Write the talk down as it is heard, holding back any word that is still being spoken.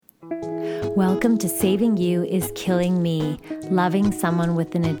Welcome to Saving You is Killing Me, Loving Someone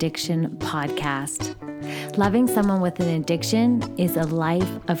with an Addiction podcast. Loving someone with an addiction is a life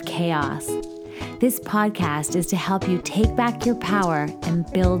of chaos. This podcast is to help you take back your power and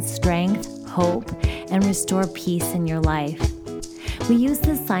build strength, hope, and restore peace in your life. We use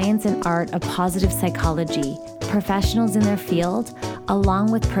the science and art of positive psychology, professionals in their field,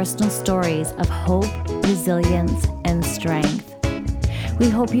 along with personal stories of hope, resilience, and strength. We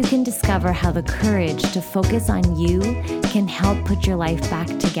hope you can discover how the courage to focus on you can help put your life back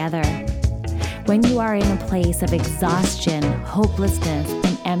together. When you are in a place of exhaustion, hopelessness,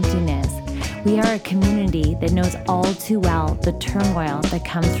 and emptiness, we are a community that knows all too well the turmoil that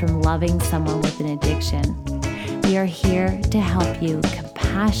comes from loving someone with an addiction. We are here to help you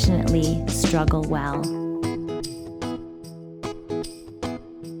compassionately struggle well.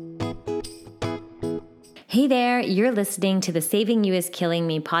 Hey there, you're listening to the Saving You is Killing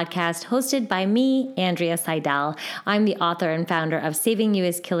Me podcast hosted by me, Andrea Seidel. I'm the author and founder of Saving You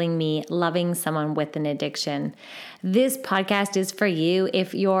is Killing Me, Loving Someone with an Addiction. This podcast is for you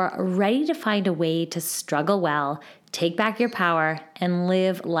if you're ready to find a way to struggle well, take back your power, and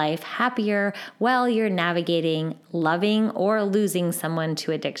live life happier while you're navigating loving or losing someone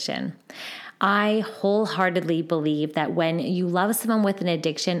to addiction. I wholeheartedly believe that when you love someone with an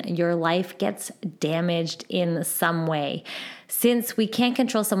addiction, your life gets damaged in some way. Since we can't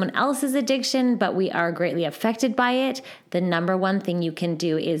control someone else's addiction, but we are greatly affected by it, the number one thing you can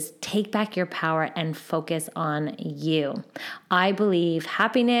do is take back your power and focus on you. I believe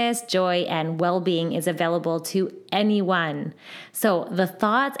happiness, joy, and well-being is available to anyone. So the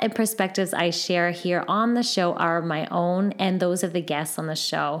thoughts and perspectives I share here on the show are my own and those of the guests on the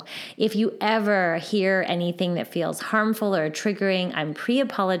show. If you ever hear anything that feels harmful or triggering, I'm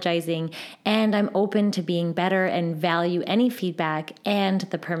pre-apologizing and I'm open to being better and value any feedback and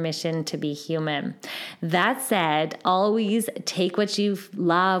the permission to be human. That said, always take what you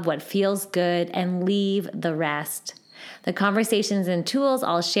love, what feels good, and leave the rest. The conversations and tools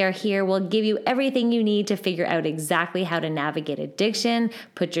I'll share here will give you everything you need to figure out exactly how to navigate addiction,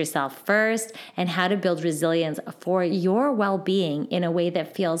 put yourself first, and how to build resilience for your well-being in a way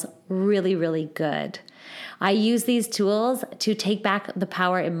that feels really, really good. I use these tools to take back the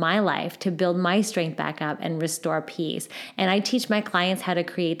power in my life, to build my strength back up and restore peace. And I teach my clients how to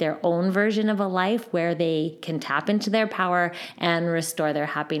create their own version of a life where they can tap into their power and restore their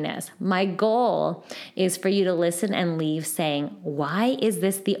happiness. My goal is for you to listen and leave saying, why is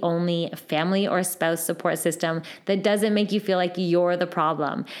this the only family or spouse support system that doesn't make you feel like you're the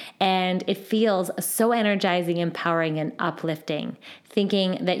problem? And it feels so energizing, empowering, and uplifting,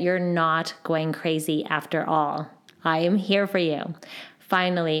 thinking that you're not going crazy after all. I am here for you.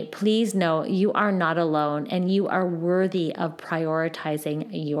 Finally, please know you are not alone and you are worthy of prioritizing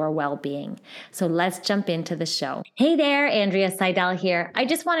your well-being. So let's jump into the show. Hey there, Andrea Seidel here. I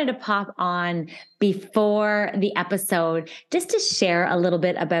just wanted to pop on before the episode just to share a little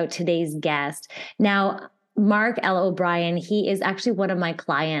bit about today's guest. Now, Mark L. O'Brien, he is actually one of my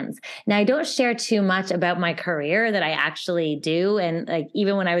clients. Now, I don't share too much about my career that I actually do. And like,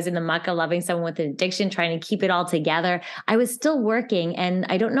 even when I was in the muck of loving someone with an addiction, trying to keep it all together, I was still working. And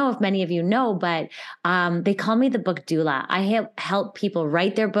I don't know if many of you know, but they call me the book doula. I help people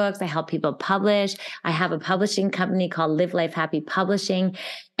write their books. I help people publish. I have a publishing company called Live Life Happy Publishing.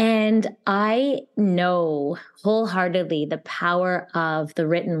 And I know wholeheartedly the power of the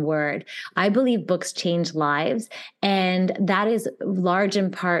written word. I believe books change lives. And that is large in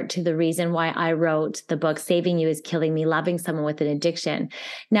part to the reason why I wrote the book, Saving You is Killing Me, Loving Someone with an Addiction.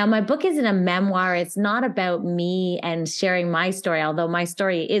 Now, my book isn't a memoir. It's not about me and sharing my story, although my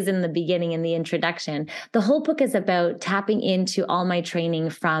story is in the beginning, in the introduction. The whole book is about tapping into all my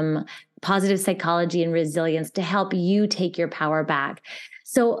training from positive psychology and resilience to help you take your power back.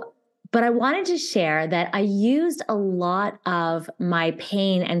 But I wanted to share that I used a lot of my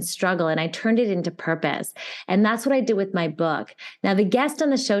pain and struggle and I turned it into purpose. And that's what I did with my book. Now, the guest on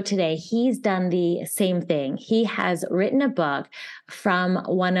the show today, he's done the same thing. He has written a book from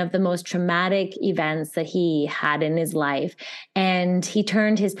one of the most traumatic events that he had in his life. And he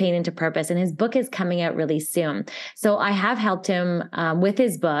turned his pain into purpose. And his book is coming out really soon. So I have helped him with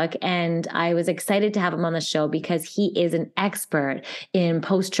his book. And I was excited to have him on the show because he is an expert in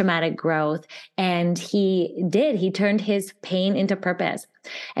post-traumatic growth. And he turned his pain into purpose.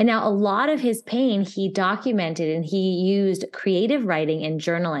 And now a lot of his pain, he documented and he used creative writing and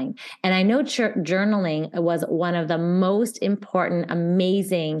journaling. And I know journaling was one of the most important,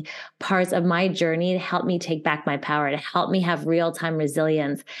 amazing parts of my journey to help me take back my power, to help me have real-time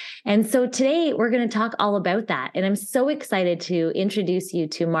resilience. And so today we're going to talk all about that. And I'm so excited to introduce you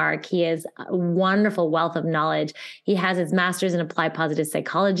to Mark. He is a wonderful wealth of knowledge. He has his master's in applied positive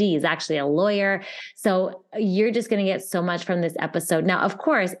psychology. He's actually a lawyer. So you're just going to get so much from this episode. Now, of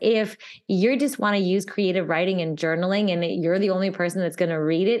course, if you just want to use creative writing and journaling and you're the only person that's going to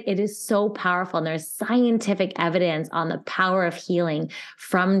read it, it is so powerful. And there's scientific evidence on the power of healing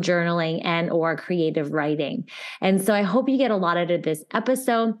from journaling and or creative writing. And so I hope you get a lot out of this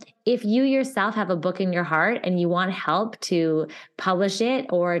episode. If you yourself have a book in your heart and you want help to publish it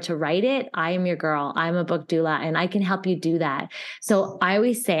or to write it, I am your girl. I'm a book doula and I can help you do that. So I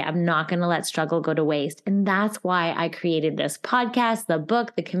always say I'm not going to let struggle go to waste. And that's why I created this podcast, the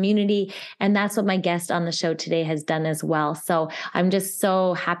book, the community. And that's what my guest on the show today has done as well. So I'm just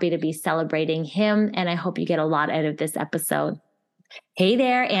so happy to be celebrating him. And I hope you get a lot out of this episode. Hey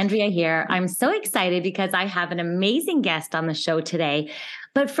there, Andrea here. I'm so excited because I have an amazing guest on the show today.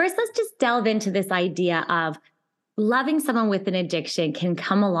 But first, let's just delve into this idea of loving someone with an addiction can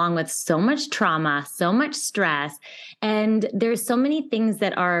come along with so much trauma, so much stress, and there's so many things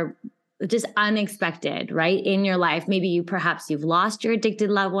that are just unexpected, right? In your life. Maybe perhaps you've lost your addicted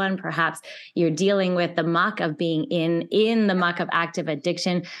loved one. Perhaps you're dealing with the muck of being in the muck of active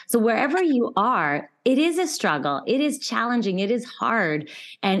addiction. So wherever you are, it is a struggle. It is challenging. It is hard.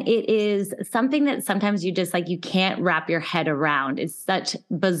 And it is something that sometimes you can't wrap your head around. It's such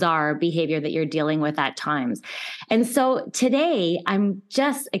bizarre behavior that you're dealing with at times. And so today I'm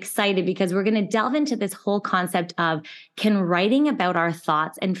just excited because we're going to delve into this whole concept of, can writing about our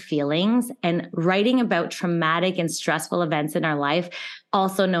thoughts and feelings and writing about traumatic and stressful events in our life,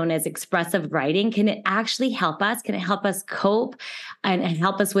 also known as expressive writing, can it actually help us? Can it help us cope and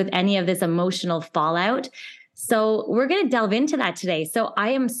help us with any of this emotional fallout? So we're going to delve into that today. So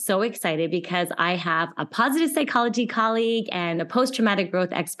I am so excited because I have a positive psychology colleague and a post-traumatic growth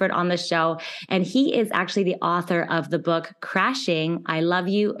expert on the show. And he is actually the author of the book, Crashing, I Love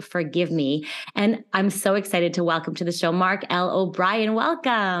You, Forgive Me. And I'm so excited to welcome to the show, Mark L. O'Brien.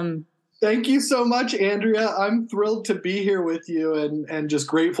 Welcome. Thank you so much, Andrea. I'm thrilled to be here with you and just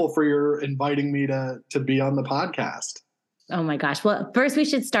grateful for your inviting me to be on the podcast. Oh my gosh. Well, first we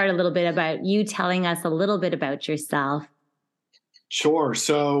should start a little bit about you telling us a little bit about yourself. Sure.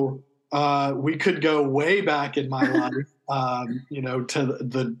 So we could go way back in my life, to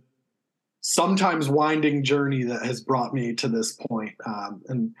the sometimes winding journey that has brought me to this point.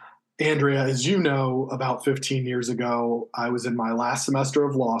 And Andrea, as you know, about 15 years ago, I was in my last semester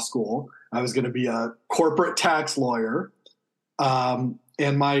of law school. I was going to be a corporate tax lawyer. And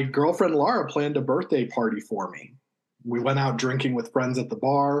my girlfriend, Laura, planned a birthday party for me. We went out drinking with friends at the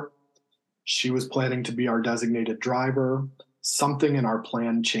bar. She was planning to be our designated driver. Something in our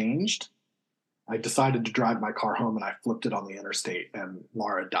plan changed. I decided to drive my car home and I flipped it on the interstate, and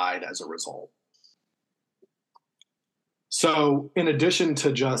Laura died as a result. So in addition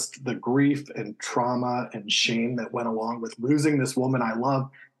to just the grief and trauma and shame that went along with losing this woman I love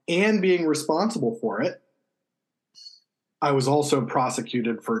and being responsible for it, I was also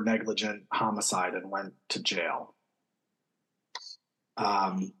prosecuted for negligent homicide and went to jail.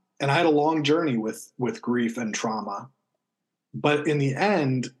 And I had a long journey with grief and trauma. But in the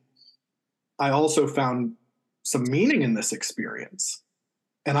end, I also found some meaning in this experience.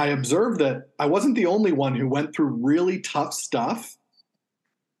 And I observed that I wasn't the only one who went through really tough stuff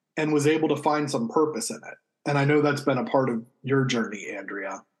and was able to find some purpose in it. And I know that's been a part of your journey,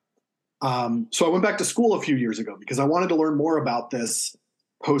 Andrea. So I went back to school a few years ago because I wanted to learn more about this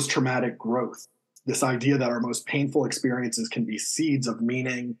post-traumatic growth, this idea that our most painful experiences can be seeds of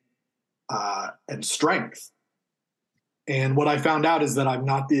meaning and strength. And what I found out is that I'm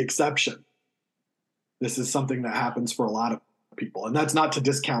not the exception. This is something that happens for a lot of people. And that's not to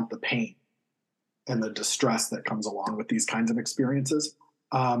discount the pain and the distress that comes along with these kinds of experiences.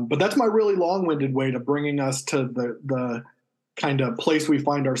 But that's my really long-winded way to bringing us to the kind of place we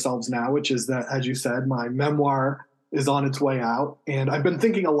find ourselves now, which is that, as you said, my memoir is on its way out. And I've been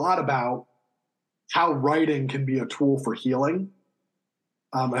thinking a lot about how writing can be a tool for healing.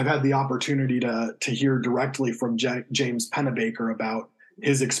 I've had the opportunity to hear directly from James Pennebaker about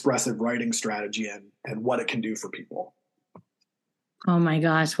his expressive writing strategy and what it can do for people. Oh my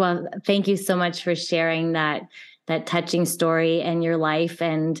gosh. Well, thank you so much for sharing that that touching story in your life,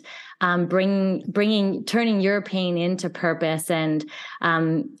 and turning your pain into purpose. And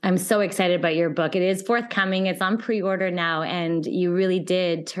I'm so excited about your book. It is forthcoming. It's on pre-order now, and you really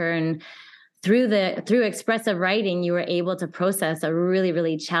did turn through expressive writing. You were able to process a really,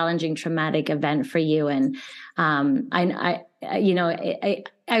 really challenging, traumatic event for you. And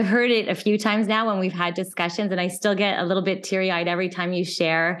I've heard it a few times now when we've had discussions, and I still get a little bit teary-eyed every time you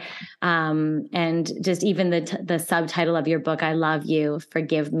share. And just even the subtitle of your book, "I Love You,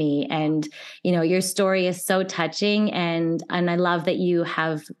 Forgive Me." And, your story is so touching. And I love that you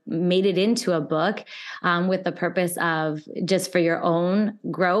have made it into a book with the purpose of just for your own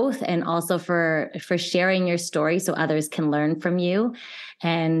growth, and also for sharing your story so others can learn from you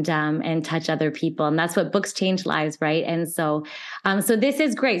and touch other people. And that's what books change lives, right? And so this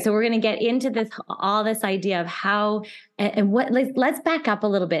is great. So we're going to get into all this idea of how and what. Let's back up a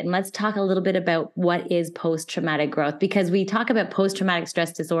little bit, and let's talk a little bit about what is post-traumatic growth, because we talk about post-traumatic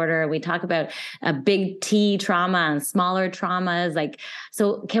stress disorder, we talk about a big T trauma and smaller traumas.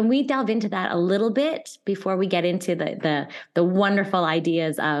 So can we delve into that a little bit before we get into the wonderful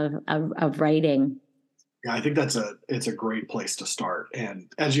ideas of writing? Yeah, I think it's a great place to start.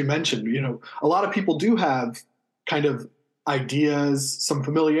 And as you mentioned, a lot of people do have kind of ideas, some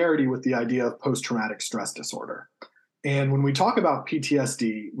familiarity with the idea of post-traumatic stress disorder. And when we talk about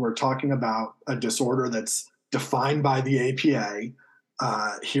PTSD, we're talking about a disorder that's defined by the APA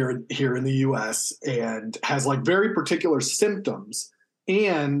here in the US, and has very particular symptoms,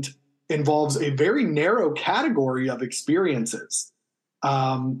 and involves a very narrow category of experiences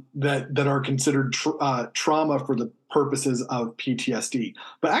that are considered trauma for the purposes of PTSD.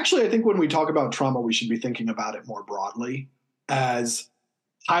 But actually, I think when we talk about trauma, we should be thinking about it more broadly as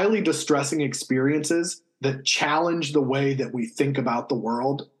highly distressing experiences that challenge the way that we think about the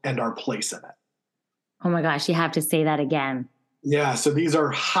world and our place in it. Oh my gosh, you have to say that again. Yeah, so these are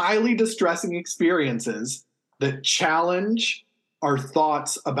highly distressing experiences that challenge our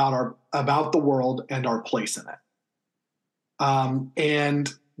thoughts about the world and our place in it.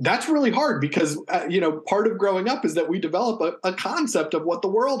 And that's really hard because, part of growing up is that we develop a concept of what the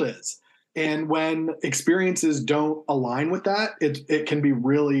world is. And when experiences don't align with that, it can be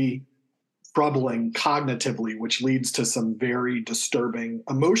really troubling cognitively, which leads to some very disturbing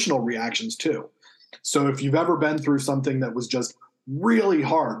emotional reactions too. So if you've ever been through something that was just really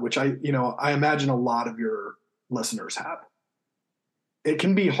hard, which I imagine a lot of your listeners have, it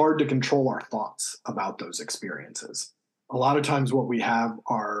can be hard to control our thoughts about those experiences. A lot of times what we have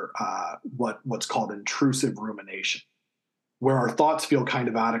are what's called intrusive rumination, where our thoughts feel kind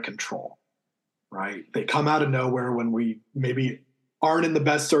of out of control, right? They come out of nowhere when we maybe aren't in the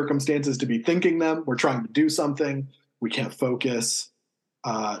best circumstances to be thinking them. We're trying to do something. We can't focus.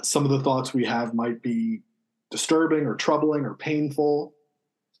 Some of the thoughts we have might be disturbing or troubling or painful.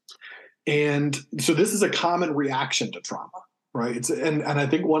 And so this is a common reaction to trauma. Right. And I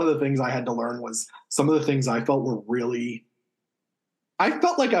think one of the things I had to learn was some of the things I felt I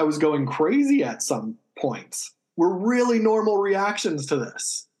felt like I was going crazy at some points were really normal reactions to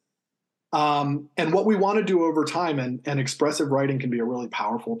this. And what we want to do over time, and expressive writing can be a really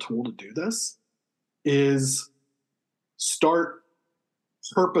powerful tool to do this, is start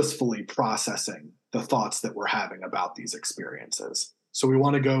purposefully processing the thoughts that we're having about these experiences. So we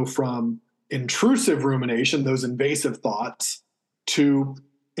want to go from intrusive rumination, those invasive thoughts, to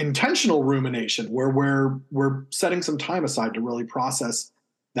intentional rumination, where we're setting some time aside to really process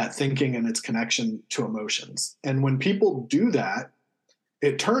that thinking and its connection to emotions. And when people do that,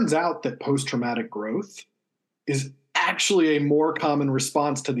 it turns out that post-traumatic growth is actually a more common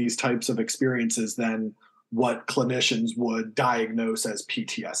response to these types of experiences than what clinicians would diagnose as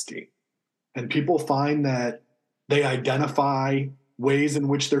PTSD. And people find that they identify ways in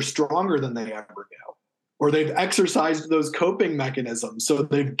which they're stronger than they ever knew, or they've exercised those coping mechanisms, so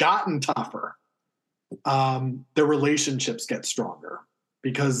they've gotten tougher. Their relationships get stronger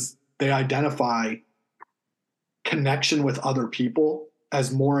because they identify connection with other people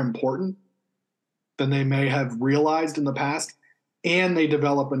as more important than they may have realized in the past, and they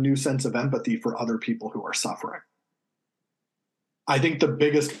develop a new sense of empathy for other people who are suffering. I think the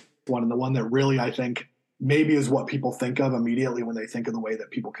biggest one, and the one that really I think maybe is what people think of immediately when they think of the way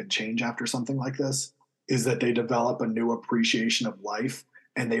that people can change after something like this, is that they develop a new appreciation of life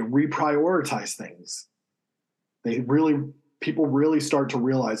and they reprioritize things. People really start to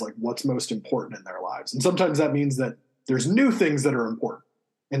realize what's most important in their lives. And sometimes that means that there's new things that are important.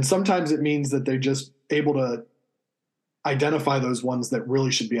 And sometimes it means that they're just able to identify those ones that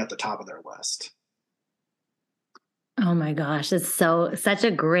really should be at the top of their list. Oh my gosh, it's such a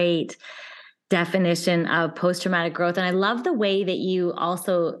great definition of post-traumatic growth. And I love the way that you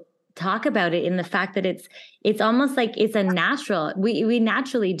also talk about it in the fact that it's almost like it's a natural, we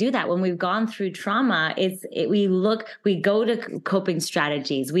naturally do that when we've gone through trauma. We go to coping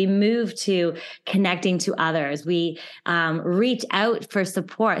strategies, we move to connecting to others, we reach out for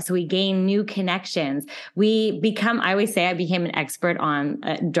support, so we gain new connections. I always say I became an expert on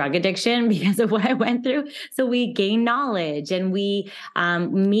drug addiction because of what I went through. So we gain knowledge and we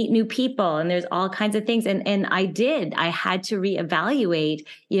meet new people, and there's all kinds of things. And I had to reevaluate,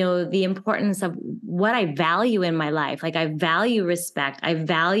 the importance of what I value in my life. Like, I value respect, I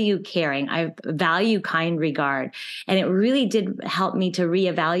value caring, I value kind regard. And it really did help me to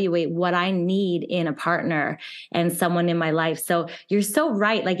reevaluate what I need in a partner and someone in my life. So you're so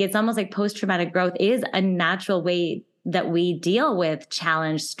right. Like, it's almost like post-traumatic growth is a natural way that we deal with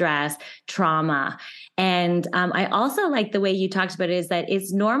challenge, stress, trauma. And I also like the way you talked about it, is that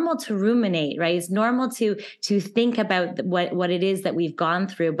it's normal to ruminate, right? It's normal to think about what it is that we've gone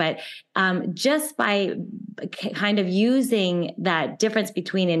through. But just by kind of using that difference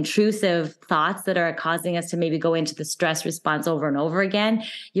between intrusive thoughts that are causing us to maybe go into the stress response over and over again,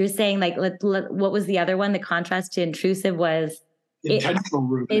 you're saying, like, what was the other one? The contrast to intrusive was intentional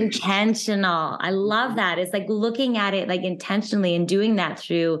rumination. Intentional. I love that. It's like looking at it like intentionally, and doing that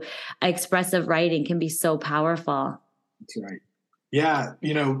through expressive writing can be so powerful. That's right. Yeah.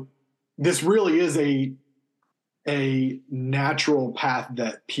 This really is a natural path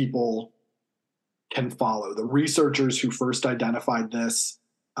that people can follow. The researchers who first identified this,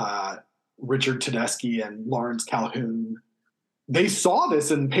 Richard Tedeschi and Lawrence Calhoun, they saw this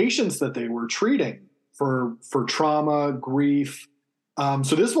in patients that they were treating for trauma, grief.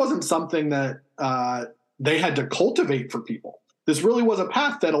 So this wasn't something that they had to cultivate for people. This really was a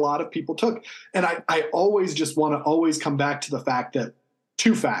path that a lot of people took. And I always just want to always come back to the fact that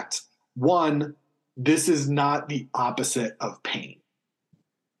two facts. One, this is not the opposite of pain.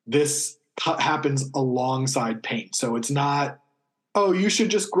 This happens alongside pain. So it's not, oh, you should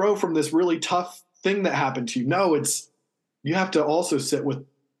just grow from this really tough thing that happened to you. No, you have to also sit with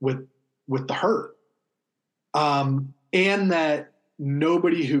the hurt. And that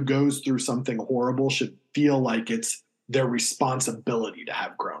nobody who goes through something horrible should feel like it's their responsibility to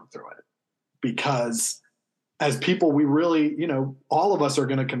have grown through it. Because as people, we really, all of us are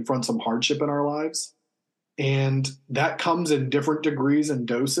going to confront some hardship in our lives. And that comes in different degrees and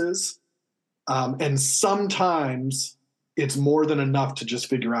doses. And sometimes it's more than enough to just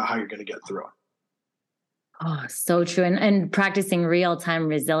figure out how you're going to get through it. Oh, so true. And practicing real-time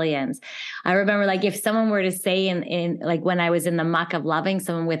resilience. I remember, like, if someone were to say in like when I was in the muck of loving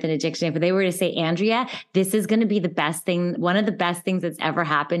someone with an addiction, if they were to say, Andrea, this is going to be the best thing, one of the best things that's ever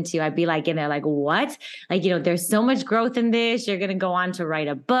happened to you, I'd be like, in there, like, what? Like, there's so much growth in this. You're going to go on to write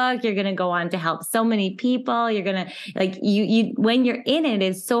a book. You're going to go on to help so many people. You're going to, like, you when you're in it,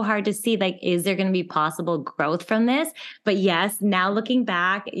 it's so hard to see, like, is there going to be possible growth from this? But yes, now looking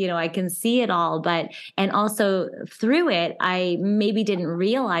back, I can see it all. And also through it, I maybe didn't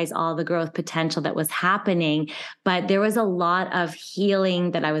realize all the growth potential that was happening, but there was a lot of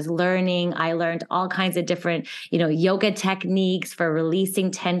healing that I was learning. I learned all kinds of different, yoga techniques for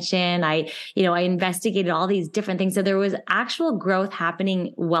releasing tension. I investigated all these different things. So there was actual growth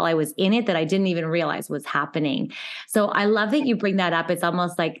happening while I was in it that I didn't even realize was happening. So I love that you bring that up. It's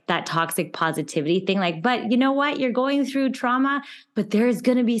almost like that toxic positivity thing, like, but you know what? You're going through trauma, but there's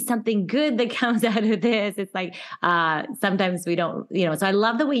going to be something good that comes out of this. It's like, sometimes we don't, so I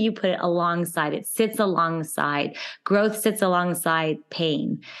love the way you put it alongside. It sits alongside growth, sits alongside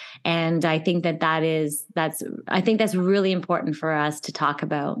pain. And I think that's really important for us to talk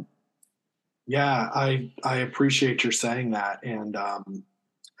about. Yeah, I appreciate your saying that. And,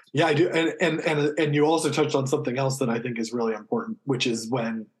 yeah, I do. And you also touched on something else that I think is really important, which is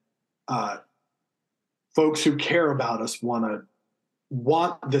when, folks who care about us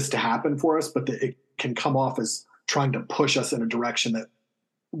want this to happen for us, but it can come off as trying to push us in a direction that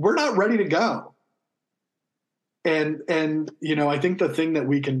we're not ready to go. And I think the thing that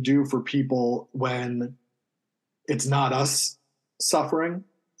we can do for people when it's not us suffering,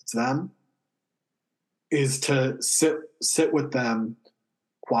 it's them, is to sit with them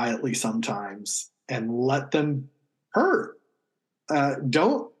quietly sometimes and let them hurt.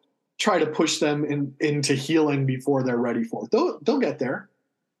 Don't try to push them into healing before they're ready for it. They'll get there.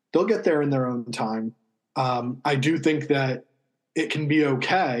 They'll get there in their own time. I do think that it can be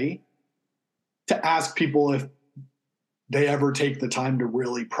okay to ask people if they ever take the time to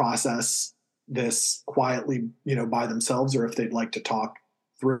really process this quietly, by themselves, or if they'd like to talk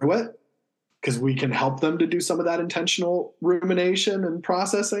through it, because we can help them to do some of that intentional rumination and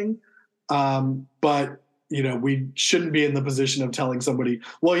processing. But we shouldn't be in the position of telling somebody,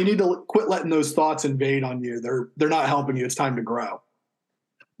 well, you need to quit letting those thoughts invade on you. They're not helping you. It's time to grow.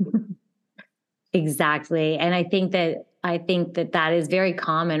 Exactly. And I think that that is very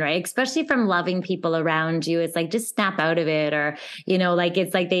common, right? Especially from loving people around you. It's like, just snap out of it, or, like,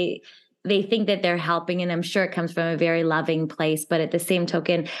 it's like they think that they're helping, and I'm sure it comes from a very loving place. But at the same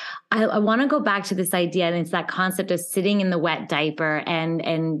token, I want to go back to this idea, and it's that concept of sitting in the wet diaper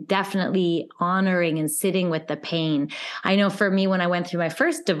and definitely honoring and sitting with the pain. I know for me, when I went through my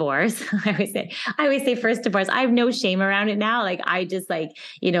first divorce, I always say first divorce, I have no shame around it now. Like, I just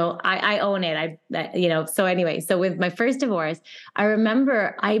I own it. So anyway, so with my first divorce, I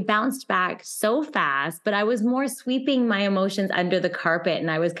remember I bounced back so fast, but I was more sweeping my emotions under the carpet,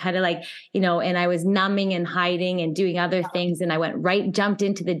 and I was kind of like, and I was numbing and hiding and doing other things. And I jumped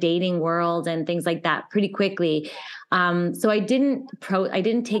into the dating world and things like that pretty quickly. So I didn't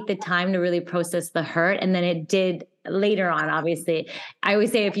take the time to really process the hurt. And then it did later on, obviously. I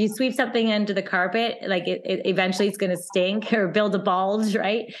always say, if you sweep something under the carpet, like it eventually it's going to stink or build a bulge,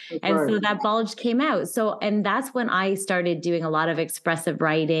 right? And so that bulge came out. So, and that's when I started doing a lot of expressive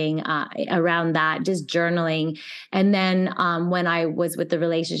writing around that, just journaling. And then when I was with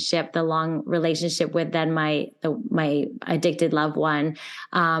the long relationship with then my addicted loved one,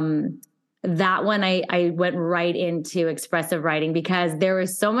 that one I went right into expressive writing, because there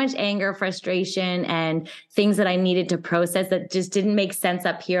was so much anger, frustration, and things that I needed to process that just didn't make sense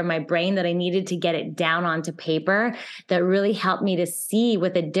up here in my brain, that I needed to get it down onto paper, that really helped me to see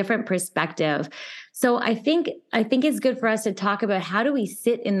with a different perspective. So I think it's good for us to talk about, how do we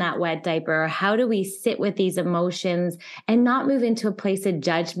sit in that wet diaper? Or how do we sit with these emotions and not move into a place of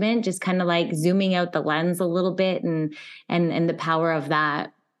judgment, just kind of like zooming out the lens a little bit, and the power of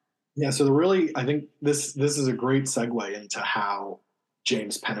that. Yeah, so I think this is a great segue into how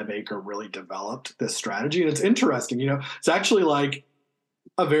James Pennebaker really developed this strategy. And it's interesting, it's actually like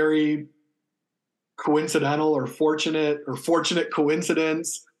a very coincidental or fortunate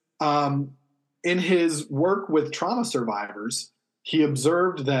coincidence. In his work with trauma survivors, he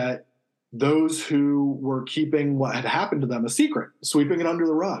observed that those who were keeping what had happened to them a secret, sweeping it under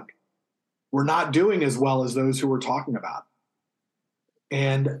the rug, were not doing as well as those who were talking about it.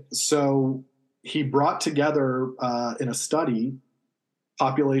 And so he brought together in a study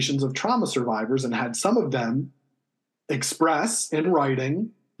populations of trauma survivors and had some of them express in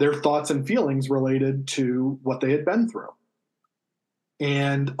writing their thoughts and feelings related to what they had been through.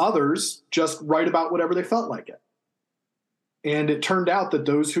 And others just write about whatever they felt like it. And it turned out that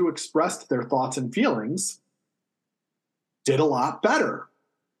those who expressed their thoughts and feelings did a lot better.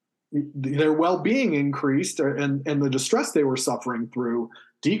 Their well-being increased, and the distress they were suffering through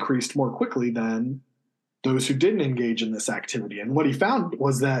decreased more quickly than those who didn't engage in this activity. And what he found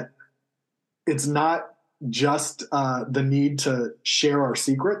was that it's not just the need to share our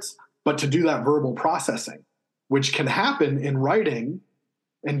secrets, but to do that verbal processing, which can happen in writing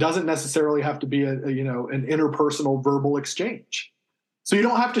and doesn't necessarily have to be an interpersonal verbal exchange. So you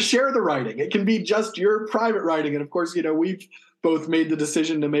don't have to share the writing. It can be just your private writing. And of course, we've both made the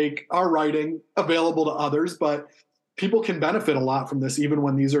decision to make our writing available to others, but people can benefit a lot from this, even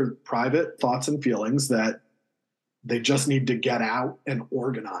when these are private thoughts and feelings that they just need to get out and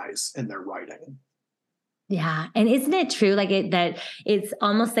organize in their writing. Yeah. And isn't it true, that it's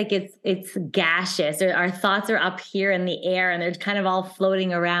almost like it's gaseous, or our thoughts are up here in the air and they're kind of all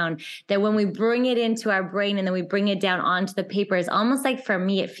floating around, that when we bring it into our brain and then we bring it down onto the paper, it's almost like, for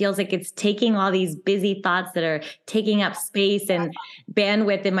me, it feels like it's taking all these busy thoughts that are taking up space and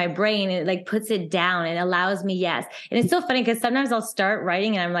bandwidth in my brain, and it like puts it down and allows me. Yes. And it's so funny, because sometimes I'll start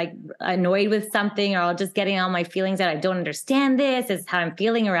writing and I'm like annoyed with something, or I'll just getting all my feelings out. I don't understand this. It's how I'm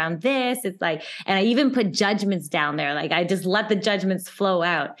feeling around this. It's like, and I even put judgments down there. Like, I just let the judgments flow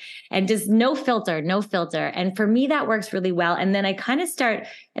out, and just no filter. And for me, that works really well. And then I kind of start,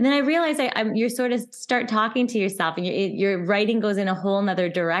 and then I realize you sort of start talking to yourself, and your writing goes in a whole nother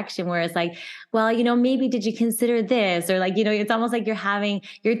direction, where it's like, well, maybe did you consider this? Or like, it's almost like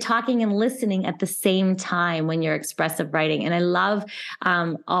you're talking and listening at the same time when you're expressive writing. And I love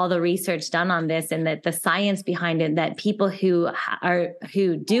all the research done on this, and that the science behind it, that people who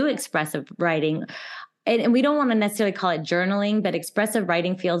do expressive writing, and we don't want to necessarily call it journaling, but expressive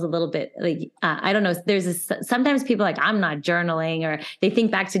writing feels a little bit like, I don't know. Sometimes people are like, I'm not journaling, or they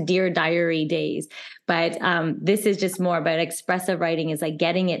think back to Dear Diary days. But this is just more about expressive writing, is like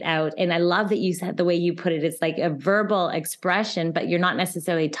getting it out. And I love that you said the way you put it. It's like a verbal expression, but you're not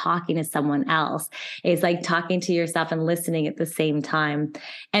necessarily talking to someone else. It's like talking to yourself and listening at the same time,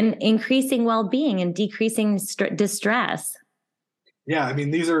 and increasing well-being and decreasing distress. Yeah. I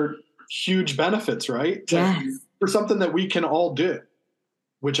mean, these are huge benefits, right? Yes. For something that we can all do,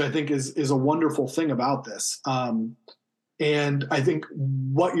 which I think is a wonderful thing about this. And I think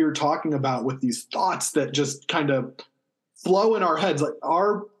what you're talking about with these thoughts that just kind of flow in our heads, like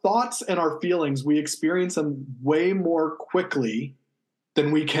our thoughts and our feelings, we experience them way more quickly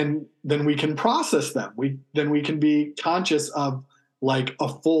than we can process them. Then we can be conscious of like a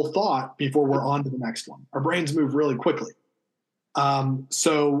full thought before we're on to the next one. Our brains move really quickly.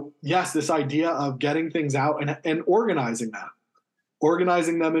 So yes, this idea of getting things out and organizing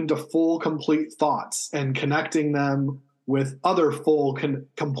them into full, complete thoughts and connecting them with other full,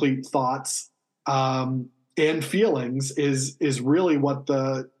 complete thoughts and feelings is really what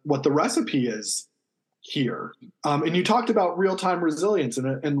the recipe is here. And you talked about real-time resilience,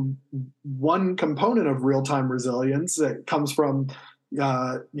 and one component of real-time resilience that comes from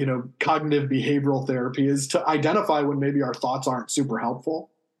cognitive behavioral therapy is to identify when maybe our thoughts aren't super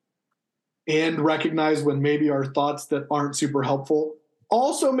helpful and recognize when maybe our thoughts that aren't super helpful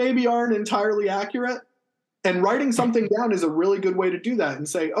also maybe aren't entirely accurate. And writing something down is a really good way to do that and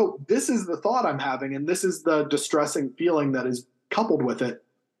say, oh, this is the thought I'm having and this is the distressing feeling that is coupled with it.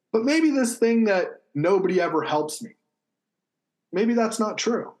 But maybe this thing that nobody ever helps me, maybe that's not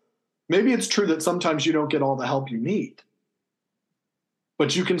true. Maybe it's true that sometimes you don't get all the help you need.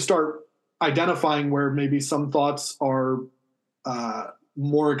 But you can start identifying where maybe some thoughts are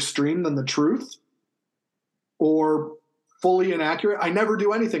more extreme than the truth or fully inaccurate. I never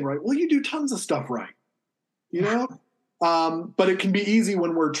do anything right. Well, you do tons of stuff right, you know? But it can be easy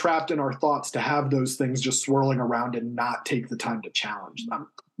when we're trapped in our thoughts to have those things just swirling around and not take the time to challenge them.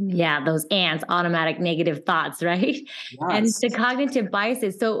 Yeah, those ants, automatic negative thoughts, right? Yes. And the cognitive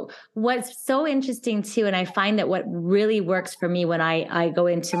biases. So what's so interesting too, and I find that what really works for me when I go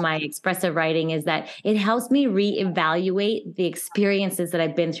into my expressive writing is that it helps me reevaluate the experiences that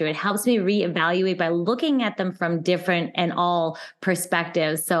I've been through. It helps me reevaluate by looking at them from different and all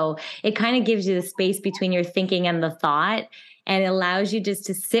perspectives. So it kind of gives you the space between your thinking and the thought. And it allows you just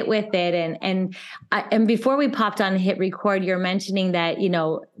to sit with it. And before we popped on hit record, you're mentioning that,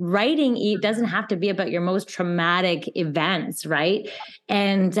 writing doesn't have to be about your most traumatic events, right?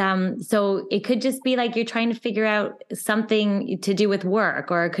 And so it could just be like you're trying to figure out something to do with work,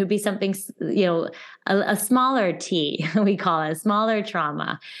 or it could be something, a smaller T, we call it, a smaller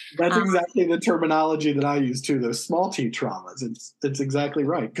trauma. That's exactly the terminology that I use too, those small T traumas. It's exactly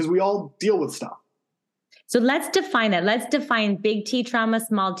right, because we all deal with stuff. So let's define that. Let's define big T trauma,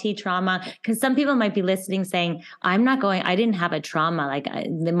 small T trauma, because some people might be listening saying, I didn't have a trauma. Like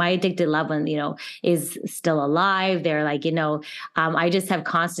my addicted loved one, is still alive. They're like, I just have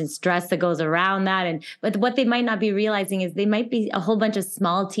constant stress that goes around that. But what they might not be realizing is they might be a whole bunch of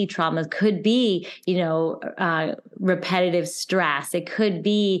small T traumas. Could be, repetitive stress. It could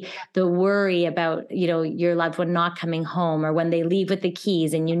be the worry about, your loved one not coming home, or when they leave with the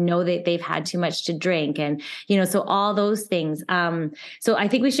keys and that they've had too much to drink. And, so all those things. So I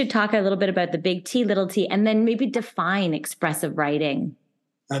think we should talk a little bit about the big T, little t, and then maybe define expressive writing.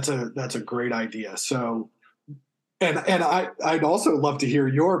 That's a great idea. So, and I'd also love to hear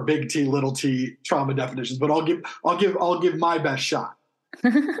your big T, little t trauma definitions, but I'll give my best shot.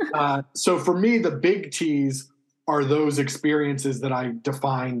 So for me, the big T's are those experiences that I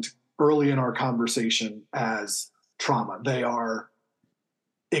defined early in our conversation as trauma. They are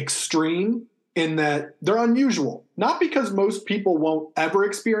extreme in that they're unusual, not because most people won't ever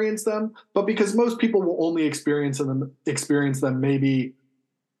experience them, but because most people will only experience them maybe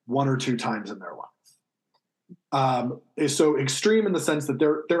one or two times in their life. So extreme in the sense that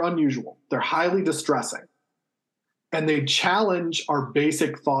they're unusual, they're highly distressing, and they challenge our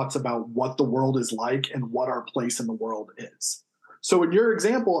basic thoughts about what the world is like and what our place in the world is. So in your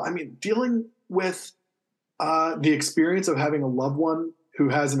example, dealing with the experience of having a loved one who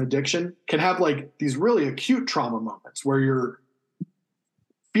has an addiction can have like these really acute trauma moments where you're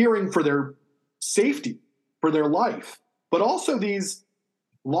fearing for their safety, for their life, but also these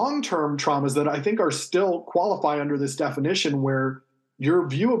long-term traumas that I think are still qualify under this definition where your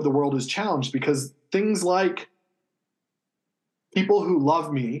view of the world is challenged because things like people who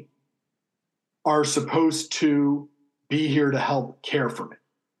love me are supposed to be here to help care for me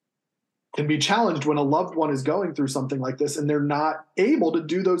can be challenged when a loved one is going through something like this and they're not able to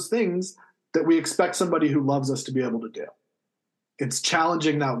do those things that we expect somebody who loves us to be able to do. It's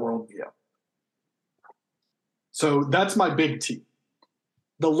challenging that worldview. So that's my big T.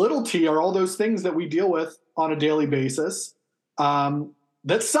 The little t are all those things that we deal with on a daily basis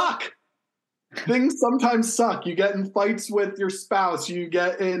that suck. Things sometimes suck. You get in fights with your spouse. You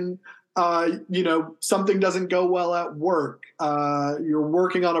get in something doesn't go well at work. You're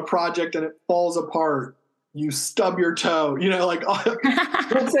working on a project and it falls apart. You stub your toe,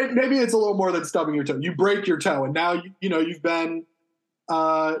 let's say maybe it's a little more than stubbing your toe. You break your toe and now, you've been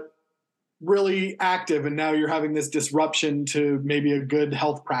really active and now you're having this disruption to maybe a good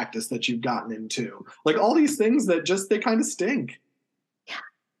health practice that you've gotten into. Like all these things that they kind of stink.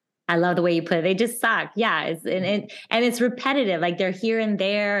 I love the way you put it. They just suck. Yeah. And it's repetitive. Like they're here and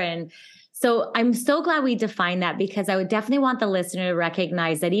there. And so I'm so glad we defined that, because I would definitely want the listener to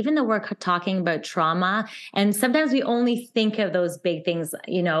recognize that even though we're talking about trauma, and sometimes we only think of those big things,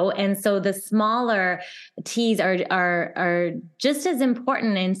 and so the smaller T's are just as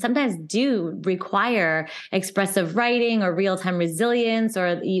important, and sometimes do require expressive writing or real-time resilience,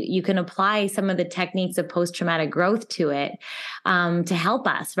 or you can apply some of the techniques of post-traumatic growth to it to help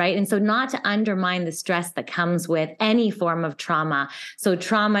us, right? And so not to undermine the stress that comes with any form of trauma. So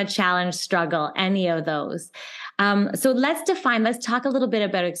trauma, challenge, struggle, any of those. So let's talk a little bit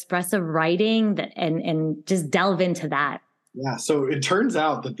about expressive writing and just delve into that. Yeah. So it turns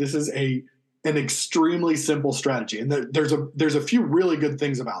out that this is an extremely simple strategy. And there's a few really good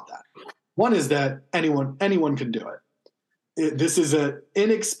things about that. One is that anyone can do it. This is an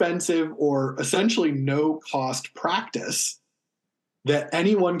inexpensive or essentially no cost practice that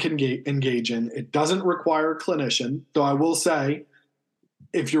anyone can engage in. It doesn't require a clinician, though I will say,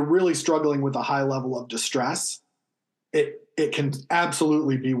 if you're really struggling with a high level of distress, it can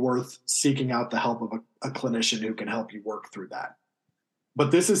absolutely be worth seeking out the help of a clinician who can help you work through that.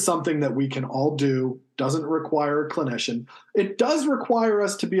 But this is something that we can all do, doesn't require a clinician. It does require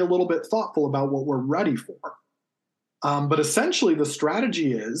us to be a little bit thoughtful about what we're ready for. But essentially the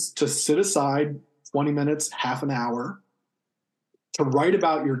strategy is to sit aside 20 minutes, half an hour, to write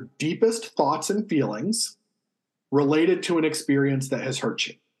about your deepest thoughts and feelings related to an experience that has hurt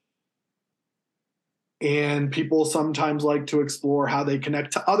you. And people sometimes like to explore how they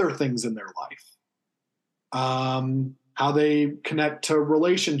connect to other things in their life, how they connect to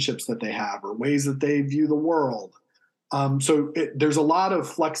relationships that they have or ways that they view the world. So there's a lot of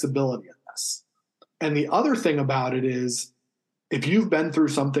flexibility in this. And the other thing about it is, if you've been through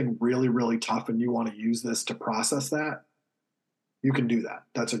something really, really tough and you want to use this to process that, you can do that.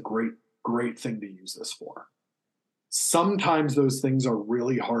 That's a great, great thing to use this for. Sometimes those things are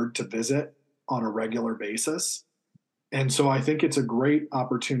really hard to visit on a regular basis. And so I think it's a great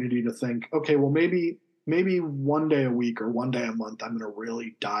opportunity to think, okay, well, maybe one day a week or one day a month, I'm going to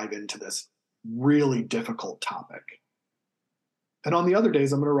really dive into this really difficult topic. And on the other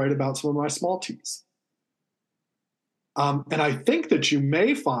days, I'm going to write about some of my small T's. And I think that you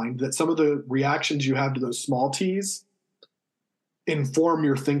may find that some of the reactions you have to those small T's inform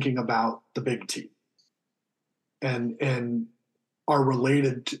your thinking about the big T. And are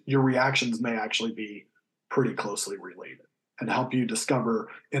related to, your reactions may actually be pretty closely related and help you discover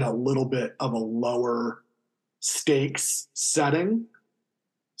in a little bit of a lower stakes setting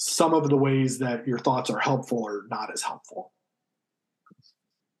some of the ways that your thoughts are helpful or not as helpful.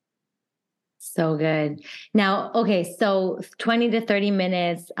 So good. Now, okay, so 20 to 30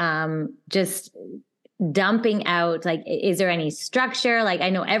 minutes, just dumping out, like, is there any structure? Like, I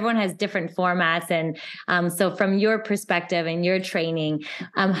know everyone has different formats. And so from your perspective and your training,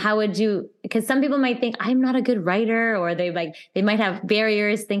 how would you, because some people might think I'm not a good writer, or they might have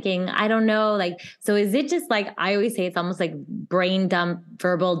barriers thinking, I don't know. Like, so is it just like, I always say it's almost like brain dump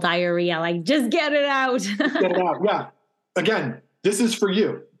verbal diarrhea, like just get it out. Get it out. Yeah. Again, this is for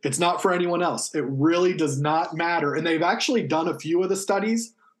you. It's not for anyone else. It really does not matter. And they've actually done a few of the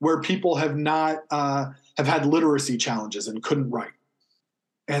studies where people have not have had literacy challenges and couldn't write.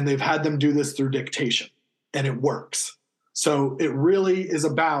 And they've had them do this through dictation, and it works. So it really is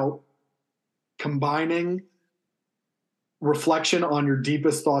about combining reflection on your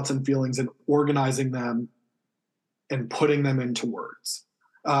deepest thoughts and feelings and organizing them and putting them into words.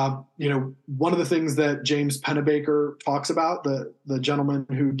 One of the things that James Pennebaker talks about, the gentleman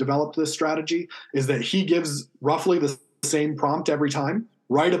who developed this strategy, is that he gives roughly the same prompt every time.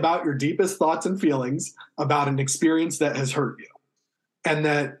 Write about your deepest thoughts and feelings about an experience that has hurt you. And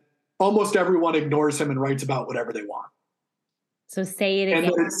that almost everyone ignores him and writes about whatever they want. So say it again.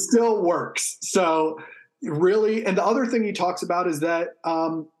 And it still works. So really, and the other thing he talks about is that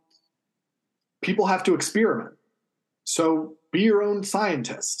people have to experiment. So be your own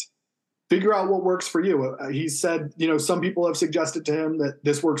scientist. Figure out what works for you. He said, some people have suggested to him that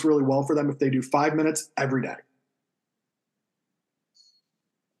this works really well for them if they do 5 minutes every day.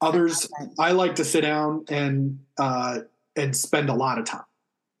 Others, I like to sit down and spend a lot of time.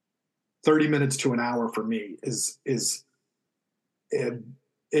 30 minutes to an hour for me is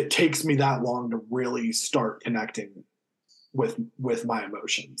it takes me that long to really start connecting with my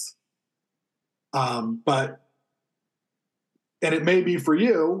emotions. But it may be for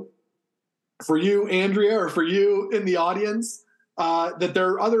you, Andrea, or for you in the audience, that there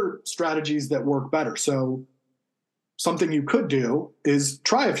are other strategies that work better. So something you could do is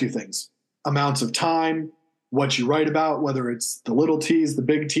try a few things: amounts of time, what you write about, whether it's the little T's, the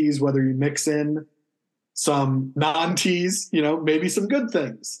big T's, whether you mix in some non-T's, maybe some good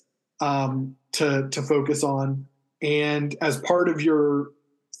things to focus on. And as part of your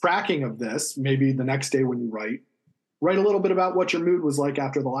tracking of this, maybe the next day when you write a little bit about what your mood was like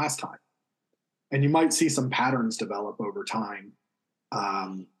after the last time. And you might see some patterns develop over time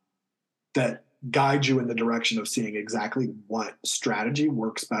that guide you in the direction of seeing exactly what strategy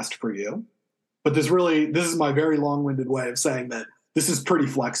works best for you. But this is my very long-winded way of saying that this is pretty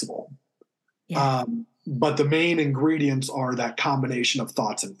flexible. Yeah. But the main ingredients are that combination of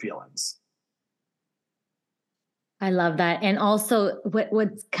thoughts and feelings. I love that. And also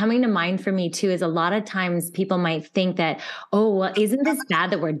what's coming to mind for me too is a lot of times people might think that, oh, well, isn't this bad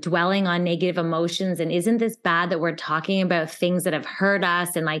that we're dwelling on negative emotions? And isn't this bad that we're talking about things that have hurt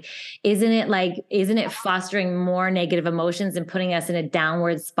us? And isn't it fostering more negative emotions and putting us in a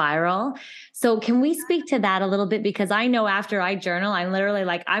downward spiral? So can we speak to that a little bit? Because I know after I journal, I'm literally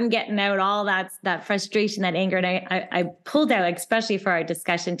I'm getting out all that frustration, that anger. And I pulled out, especially for our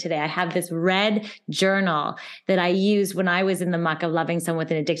discussion today, I have this red journal that I used when I was in the muck of loving someone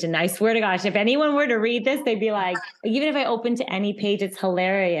with an addiction. And I swear to gosh, if anyone were to read this, they'd be like, even if I open to any page, it's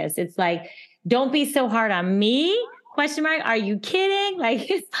hilarious. It's like, don't be so hard on me? ? Are you kidding?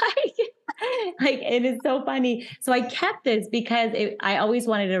 It's it is so funny. So I kept this because I always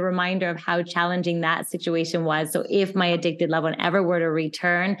wanted a reminder of how challenging that situation was. So if my addicted loved one ever were to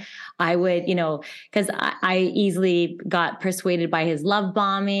return, I would, because I easily got persuaded by his love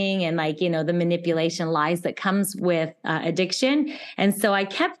bombing and the manipulation lies that comes with addiction. And so I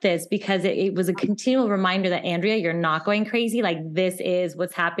kept this because it was a continual reminder that, Andrea, you're not going crazy. This is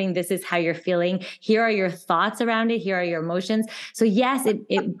what's happening. This is how you're feeling. Here are your thoughts around it. Here are your emotions. So yes,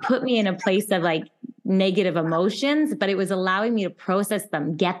 it put me in a place of negative emotions, but it was allowing me to process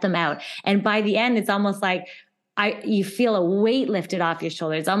them, get them out. And by the end, it's almost like you feel a weight lifted off your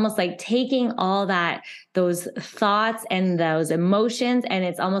shoulders. It's almost like taking all those thoughts and those emotions, and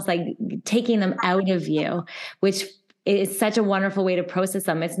it's almost like taking them out of you, which is such a wonderful way to process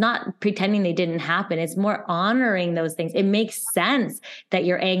them. It's not pretending they didn't happen. It's more honoring those things. It makes sense that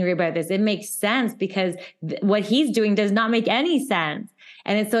you're angry about this. It makes sense because what he's doing does not make any sense.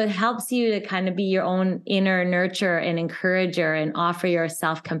 And so it helps you to kind of be your own inner nurturer and encourager and offer your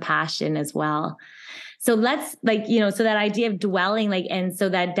self-compassion as well. So let's so that idea of dwelling, and so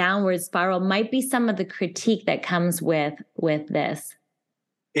that downward spiral might be some of the critique that comes with this.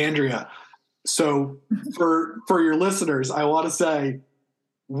 Andrea, so for your listeners, I want to say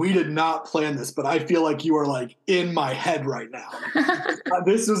we did not plan this, but I feel like you are in my head right now.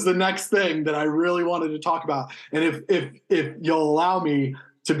 This was the next thing that I really wanted to talk about. And if you'll allow me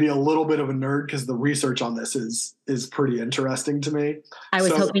to be a little bit of a nerd, because the research on this is pretty interesting to me. I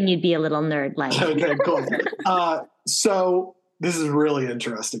was hoping you'd be a little nerd-like. Okay, cool. So this is really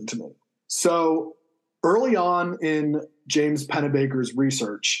interesting to me. So early on in James Pennebaker's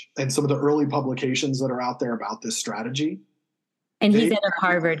research and some of the early publications that are out there about this strategy. And he's at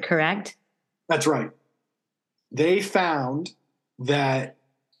Harvard, correct? That's right. They found that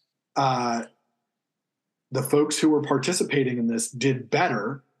the folks who were participating in this did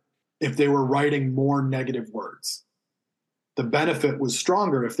better if they were writing more negative words. The benefit was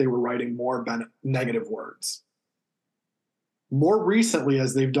stronger if they were writing more negative words. More recently,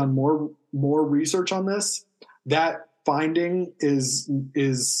 as they've done more research on this, that finding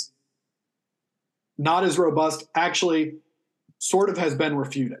is not as robust, actually sort of has been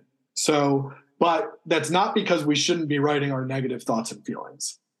refuted. So, but that's not because we shouldn't be writing our negative thoughts and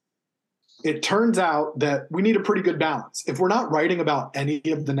feelings. It turns out that we need a pretty good balance. If we're not writing about any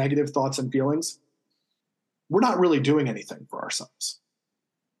of the negative thoughts and feelings, we're not really doing anything for ourselves.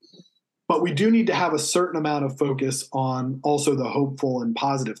 But we do need to have a certain amount of focus on also the hopeful and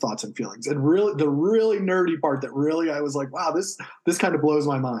positive thoughts and feelings. And really, the really nerdy part that really I was like, wow, this kind of blows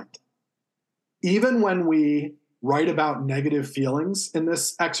my mind. Even when we write about negative feelings in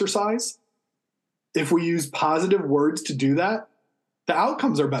this exercise, if we use positive words to do that, the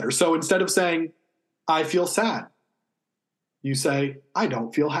outcomes are better. So instead of saying, I feel sad, you say, I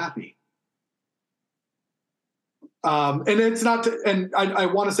don't feel happy. And it's not to, and I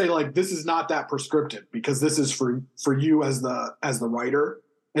want to say this is not that prescriptive because this is for you as the writer.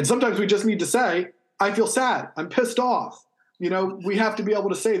 And sometimes we just need to say, I feel sad. I'm pissed off. we have to be able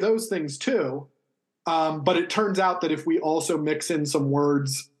to say those things too. But it turns out that if we also mix in some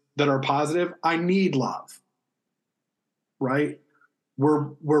words that are positive, I need love, right?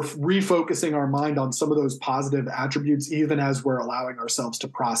 We're refocusing our mind on some of those positive attributes, even as we're allowing ourselves to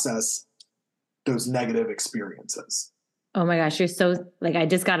process those negative experiences. Oh my gosh, you're so like, I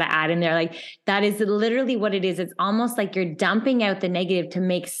just got to add in there. Like, that is literally what it is. It's almost like you're dumping out the negative to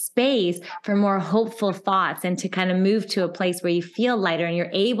make space for more hopeful thoughts and to kind of move to a place where you feel lighter and you're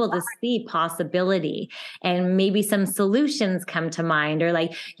able to see possibility and maybe some solutions come to mind, or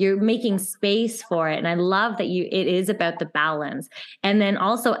like you're making space for it. And I love that it is about the balance. And then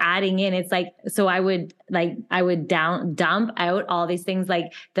also adding in, it's like, so I would dump out all these things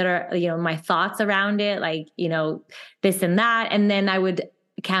like that are, my thoughts around it, like, this and that. And then I would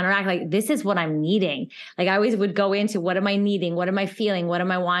counteract, like, this is what I'm needing. Like, I always would go into, what am I needing? What am I feeling? What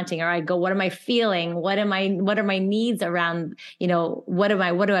am I wanting? Or I'd go, what am I feeling? What are my needs around, what do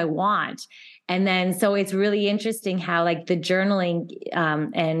I want? And then, so it's really interesting how like the journaling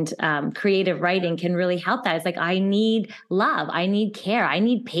and creative writing can really help that. It's like, I need love. I need care. I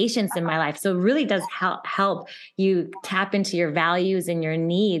need patience in my life. So it really does help you tap into your values and your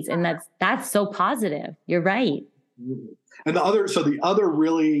needs. And that's so positive. You're right. And the other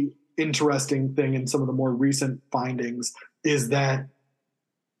really interesting thing in some of the more recent findings is that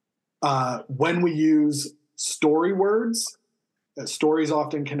when we use story words, stories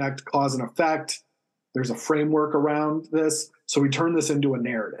often connect cause and effect. There's a framework around this. So we turn this into a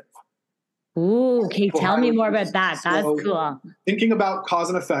narrative. Ooh, okay. Tell me more about that. That's cool. Thinking about cause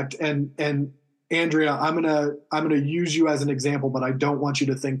and effect, and Andrea, I'm gonna use you as an example, but I don't want you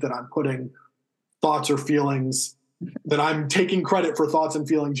to think that I'm putting thoughts or feelings, that I'm taking credit for thoughts and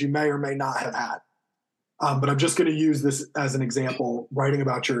feelings you may or may not have had. But I'm just going to use this as an example, writing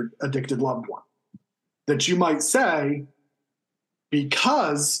about your addicted loved one. That you might say,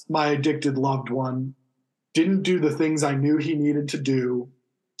 because my addicted loved one didn't do the things I knew he needed to do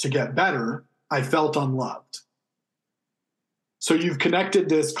to get better, I felt unloved. So you've connected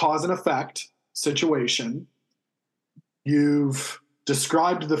this cause and effect situation. You've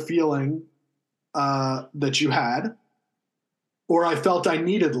described the feeling that you had, or I felt I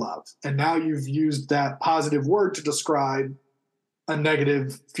needed love. And now you've used that positive word to describe a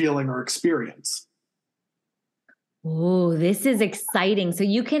negative feeling or experience. Oh, this is exciting. So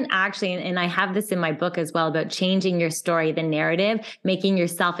you can actually, and I have this in my book as well, about changing your story, the narrative, making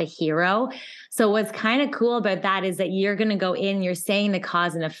yourself a hero. So what's kind of cool about that is that you're going to go in, you're saying the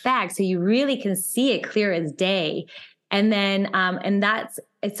cause and effect, so you really can see it clear as day. And then,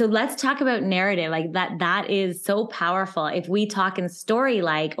 so let's talk about narrative. Like that is so powerful. If we talk in story,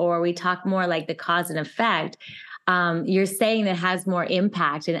 or we talk more like the cause and effect, you're saying that has more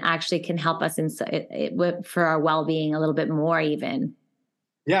impact and actually can help us for our well-being a little bit more even.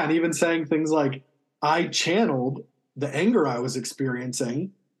 Yeah. And even saying things like, I channeled the anger I was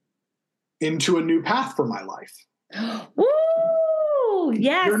experiencing into a new path for my life. Woo!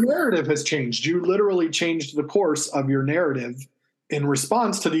 Yes. Your narrative has changed. You literally changed the course of your narrative in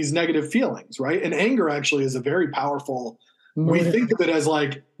response to these negative feelings, right? And anger actually is a very powerful, we think of it as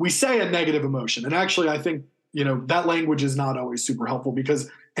like, we say a negative emotion. And actually, I think, that language is not always super helpful, because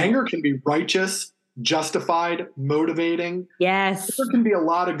anger can be righteous, justified, motivating. Yes. There can be a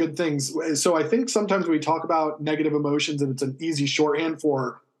lot of good things. So I think sometimes we talk about negative emotions and it's an easy shorthand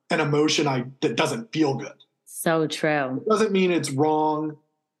for an emotion that doesn't feel good. So true. It doesn't mean it's wrong,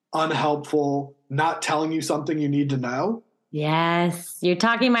 unhelpful, not telling you something you need to know. Yes, you're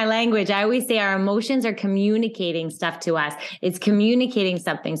talking my language. I always say our emotions are communicating stuff to us. It's communicating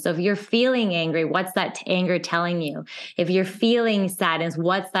something. So if you're feeling angry, what's that anger telling you? If you're feeling sadness,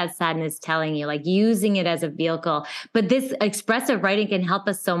 what's that sadness telling you? Like using it as a vehicle. But this expressive writing can help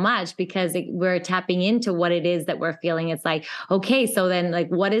us so much, because we're tapping into what it is that we're feeling. It's like, okay, so then like,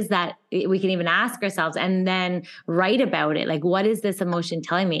 what is that? We can even ask ourselves and then write about it. Like, what is this emotion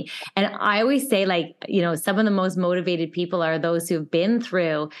telling me? And I always say, like, some of the most motivated people are those who've been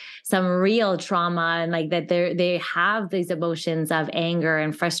through some real trauma, and like that they have these emotions of anger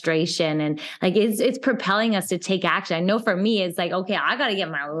and frustration, and like it's propelling us to take action. I know for me, it's like, okay, I got to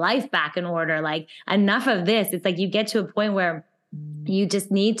get my life back in order. Like, enough of this. It's like you get to a point where you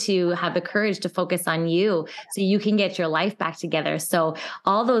just need to have the courage to focus on you so you can get your life back together. So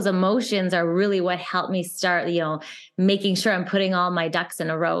all those emotions are really what helped me start, making sure I'm putting all my ducks in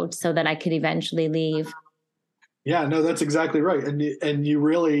a row so that I could eventually leave. Yeah, no, that's exactly right. And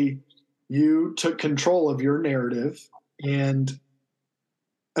you took control of your narrative, and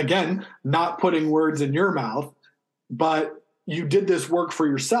again, not putting words in your mouth, but you did this work for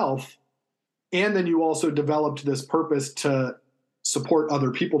yourself And then you also developed this purpose to support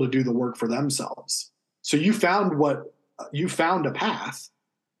other people to do the work for themselves. So you found a path,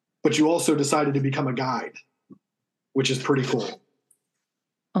 but you also decided to become a guide, which is pretty cool.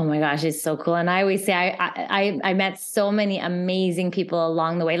 Oh my gosh, it's so cool. And I always say I met so many amazing people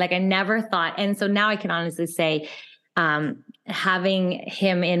along the way. Like I never thought. And so now I can honestly say, having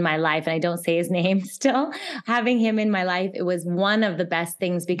him in my life, and I don't say his name still, having him in my life, it was one of the best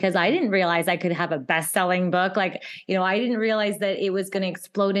things, because I didn't realize I could have a best-selling book. Like, I didn't realize that it was going to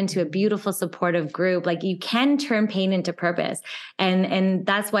explode into a beautiful supportive group. Like you can turn pain into purpose. And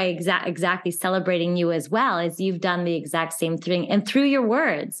that's why exactly celebrating you as well, is you've done the exact same thing, and through your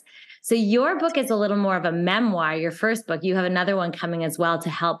words. So your book is a little more of a memoir, your first book. You have another one coming as well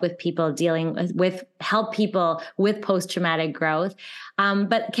to help with people help people with post-traumatic growth.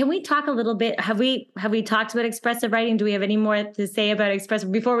 But can we talk a little bit? Have we talked about expressive writing? Do we have any more to say about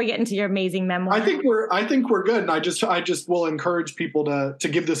expressive before we get into your amazing memoir? I think we're good. And I just will encourage people to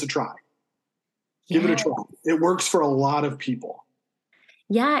give this a try. Give it a try. It works for a lot of people.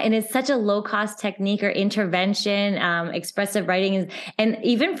 Yeah. And it's such a low cost technique or intervention. Expressive writing is, and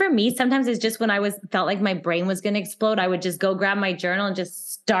even for me, sometimes it's just when I felt like my brain was going to explode, I would just go grab my journal and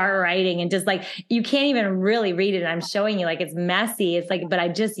just start writing, and just like, you can't even really read it. I'm showing you, like, it's messy. It's like,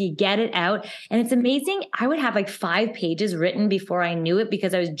 but you get it out, and it's amazing. I would have like 5 pages written before I knew it,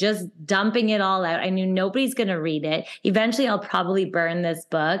 because I was just dumping it all out. I knew nobody's going to read it. Eventually I'll probably burn this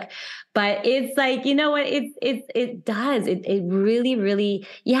book, but it's like, you know what? It does. It really, really,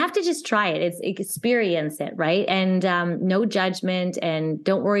 you have to just try it. It's experience it, right? And no judgment, and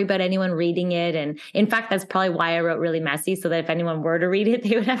don't worry about anyone reading it. And in fact, that's probably why I wrote really messy, so that if anyone were to read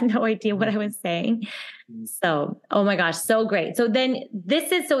it, they would have no idea what I was saying. So, oh my gosh, so great. So then this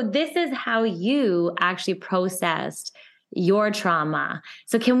is how you actually processed your trauma.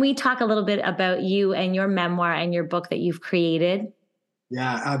 So can we talk a little bit about you and your memoir and your book that you've created?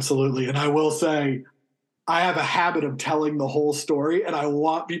 Yeah, absolutely. And I will say, I have a habit of telling the whole story, and I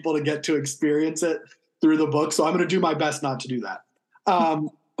want people to get to experience it through the book. So I'm going to do my best not to do that.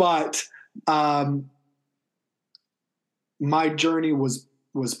 But my journey was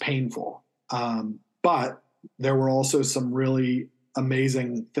painful. But there were also some really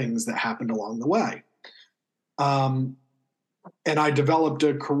amazing things that happened along the way. And I developed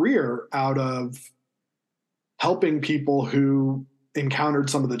a career out of helping people who encountered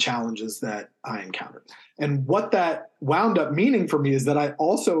some of the challenges that I encountered. And what that wound up meaning for me is that I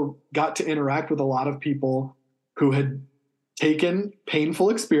also got to interact with a lot of people who had taken painful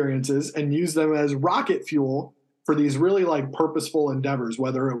experiences and used them as rocket fuel for these really like purposeful endeavors,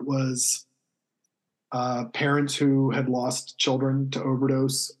 whether it was parents who had lost children to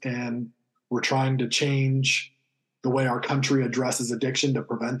overdose and were trying to change the way our country addresses addiction to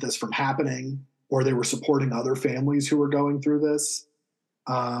prevent this from happening, or they were supporting other families who were going through this.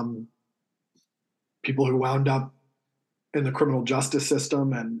 People who wound up in the criminal justice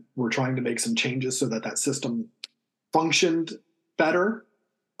system and were trying to make some changes so that system functioned better.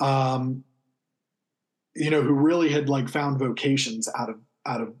 Who really had like found vocations out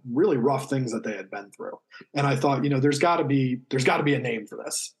of really rough things that they had been through. And I thought, there's got to be a name for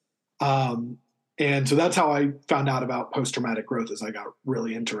this. And so that's how I found out about post-traumatic growth, as I got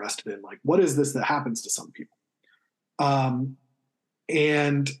really interested in like, what is this that happens to some people?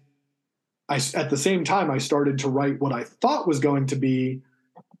 And at the same time, I started to write what I thought was going to be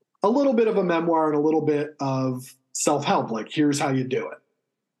a little bit of a memoir and a little bit of self-help, like here's how you do it.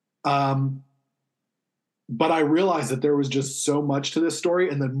 But I realized that there was just so much to this story.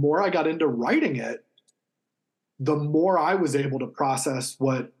 And the more I got into writing it, the more I was able to process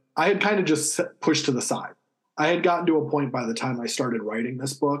what I had kind of just pushed to the side. I had gotten to a point by the time I started writing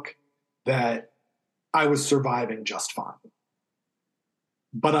this book that I was surviving just fine.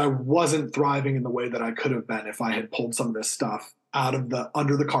 But I wasn't thriving in the way that I could have been if I had pulled some of this stuff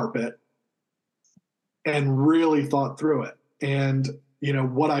under the carpet and really thought through it. And,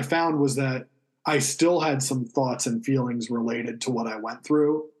 what I found was that I still had some thoughts and feelings related to what I went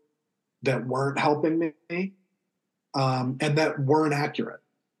through that weren't helping me, and that weren't accurate.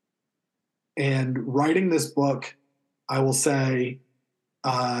 And writing this book, I will say,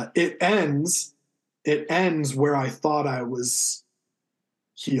 it ends where I thought I was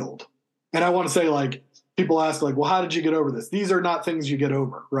healed. And I want to say, like, people ask, like, well, how did you get over this? These are not things you get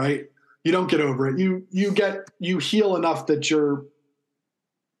over, right? You don't get over it. You heal enough that you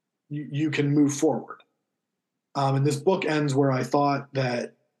can move forward. And this book ends where I thought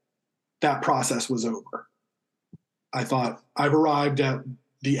that process was over. I thought I've arrived at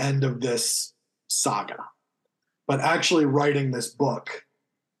the end of this saga. But actually writing this book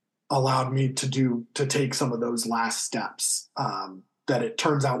allowed me to take some of those last steps that it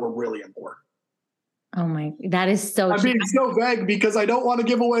turns out were really important. Oh my, that is so I'm being so vague because I don't want to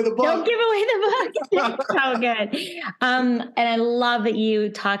give away the book. Don't give away the book. So good. And I love that you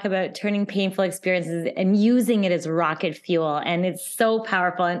talk about turning painful experiences and using it as rocket fuel. And it's so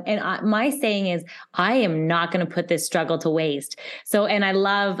powerful. And my saying is, I am not going to put this struggle to waste. So, and I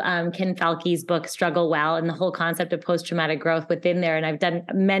love Ken Falke's book, Struggle Well, and the whole concept of post-traumatic growth within there. And I've done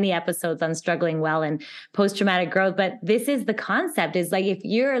many episodes on struggling well and post-traumatic growth. But this is the concept, is like, if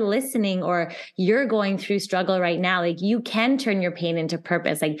you're listening or you're going through struggle right now, like, you can turn your pain into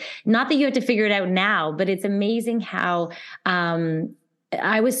purpose. Like, not that you have to figure it out now, but it's amazing how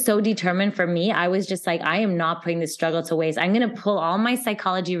I was so determined. For me, I was just like, I am not putting this struggle to waste. I'm going to pull all my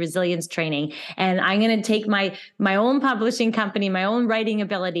psychology resilience training, and I'm going to take my own publishing company, my own writing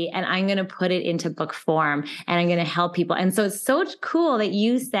ability, and I'm going to put it into book form, and I'm going to help people. And so it's so cool that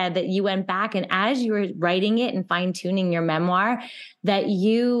you said that you went back, and as you were writing it and fine tuning your memoir, that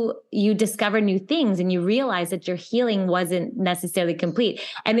you discover new things and you realize that your healing wasn't necessarily complete.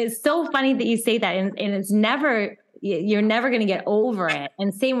 And it's so funny that you say that. And you're never going to get over it.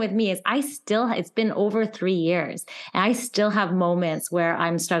 And same with me, it's been over 3 years and I still have moments where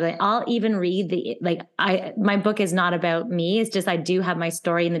I'm struggling. I'll even read my book is not about me. It's just, I do have my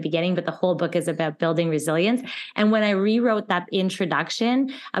story in the beginning, but the whole book is about building resilience. And when I rewrote that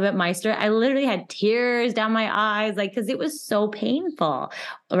introduction about my story, I literally had tears down my eyes, cause it was so painful,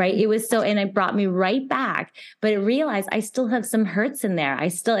 right? It was and it brought me right back, but I realized I still have some hurts in there.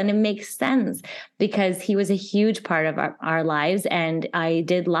 And it makes sense because he was a huge part of our lives, and I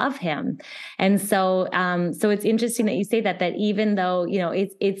did love him. And so it's interesting that you say that even though,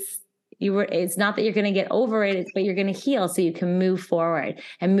 it's not that you're going to get over it, but you're going to heal so you can move forward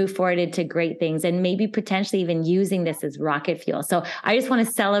into great things, and maybe potentially even using this as rocket fuel. So I just want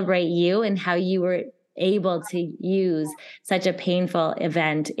to celebrate you and how you were able to use such a painful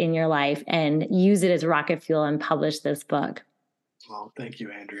event in your life and use it as rocket fuel and publish this book. Well, thank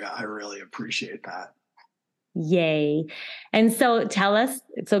you, Andrea. I really appreciate that. Yay. And so tell us,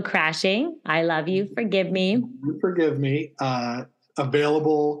 so Crashing, I Love You, Forgive Me. You Forgive Me,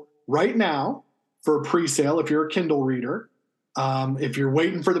 available right now for pre-sale if you're a Kindle reader. If you're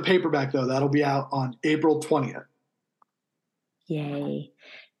waiting for the paperback, though, that'll be out on April 20th. Yay.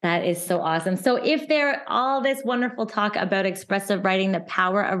 That is so awesome. So if all this wonderful talk about expressive writing, the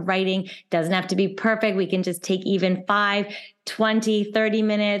power of writing doesn't have to be perfect. We can just take even 5, 20, 30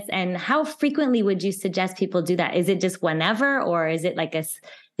 minutes. And how frequently would you suggest people do that? Is it just whenever, or is it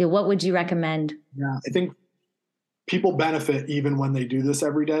what would you recommend? Yeah, I think people benefit even when they do this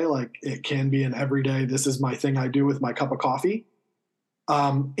every day. Like, it can be an everyday, this is my thing I do with my cup of coffee.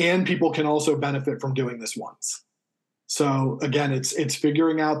 And people can also benefit from doing this once. So again, it's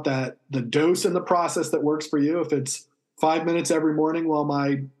figuring out that the dose and the process that works for you. If it's 5 minutes every morning while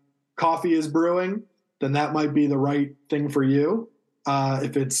my coffee is brewing, then that might be the right thing for you.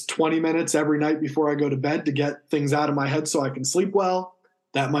 If it's 20 minutes every night before I go to bed to get things out of my head so I can sleep well,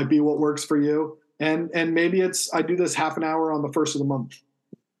 that might be what works for you. And maybe I do this half an hour on the first of the month.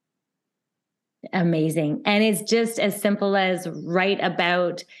 Amazing. And it's just as simple as write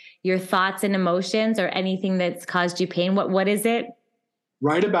about your thoughts and emotions or anything that's caused you pain. What is it?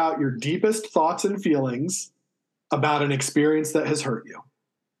 Write about your deepest thoughts and feelings about an experience that has hurt you.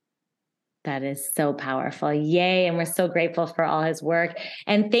 That is so powerful. Yay. And we're so grateful for all his work.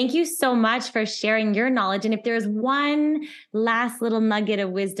 And thank you so much for sharing your knowledge. And if there's one last little nugget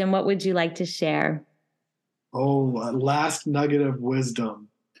of wisdom, what would you like to share? Oh, a last nugget of wisdom.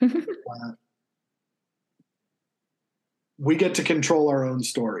 We get to control our own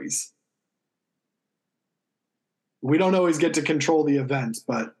stories. We don't always get to control the events,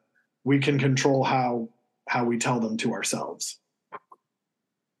 but we can control how we tell them to ourselves.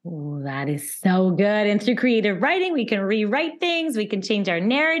 Oh, that is so good. And through creative writing, we can rewrite things. We can change our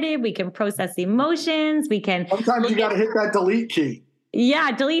narrative. We can process emotions. Sometimes you got to hit that delete key.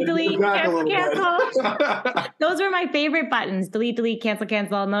 Yeah, delete, cancel. Those were my favorite buttons. Delete, cancel.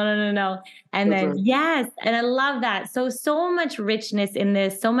 No. And then, yes. And I love that. So much richness in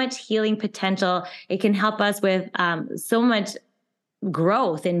this, so much healing potential. It can help us with so much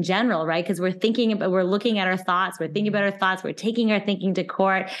growth in general, right? Because we're looking at our thoughts, we're thinking about our thoughts, we're taking our thinking to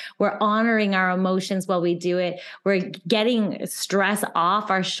court, we're honoring our emotions while we do it, we're getting stress off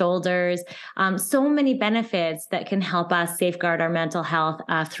our shoulders. So many benefits that can help us safeguard our mental health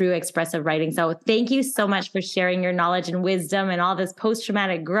through expressive writing. So thank you so much for sharing your knowledge and wisdom and all this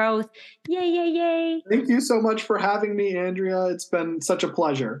post-traumatic growth. Yay. Thank you so much for having me, Andrea. It's been such a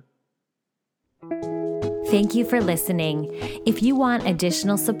pleasure. Thank you for listening. If you want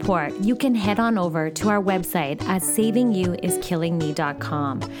additional support, you can head on over to our website at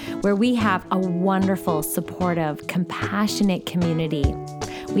savingyouiskillingme.com, where we have a wonderful, supportive, compassionate community.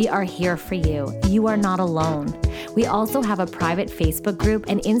 We are here for you. You are not alone. We also have a private Facebook group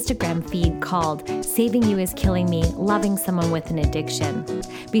and Instagram feed called Saving You is Killing Me, Loving Someone with an Addiction.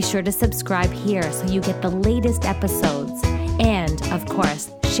 Be sure to subscribe here so you get the latest episodes. And, of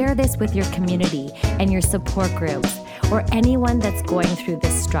course, share this with your community and your support groups or anyone that's going through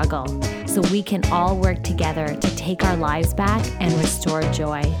this struggle so we can all work together to take our lives back and restore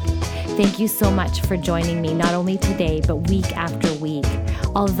joy. Thank you so much for joining me not only today, but week after week.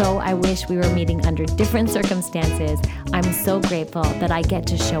 Although I wish we were meeting under different circumstances, I'm so grateful that I get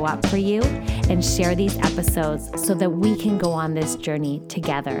to show up for you and share these episodes so that we can go on this journey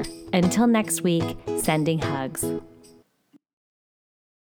together. Until next week, sending hugs.